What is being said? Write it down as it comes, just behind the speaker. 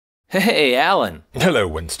Hey, Alan. Hello,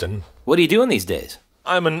 Winston. What are you doing these days?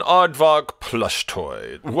 I'm an aardvark plush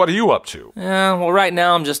toy. What are you up to? Well, right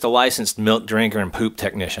now I'm just a licensed milk drinker and poop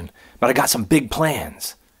technician. But I got some big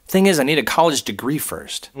plans. Thing is, I need a college degree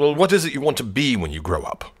first. Well, what is it you want to be when you grow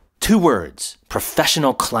up? 2 words.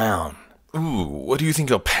 Professional clown. Ooh, what do you think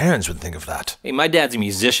your parents would think of that? Hey, my dad's a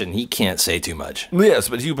musician. He can't say too much. Yes,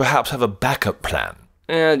 but you perhaps have a backup plan.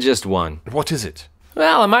 Just one. What is it?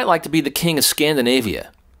 Well, I might like to be the king of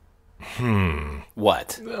Scandinavia.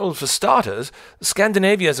 What? Well, for starters,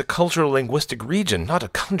 Scandinavia is a cultural linguistic region, not a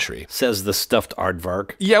country. Says the stuffed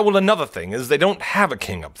aardvark. Yeah, well, another thing is they don't have a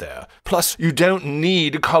king up there. Plus, you don't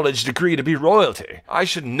need a college degree to be royalty. I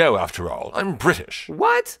should know, after all. I'm British.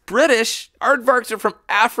 What? British? Aardvarks are from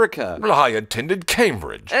Africa. Well, I attended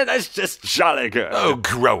Cambridge. And that's just jolly good. Oh,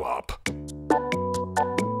 grow up.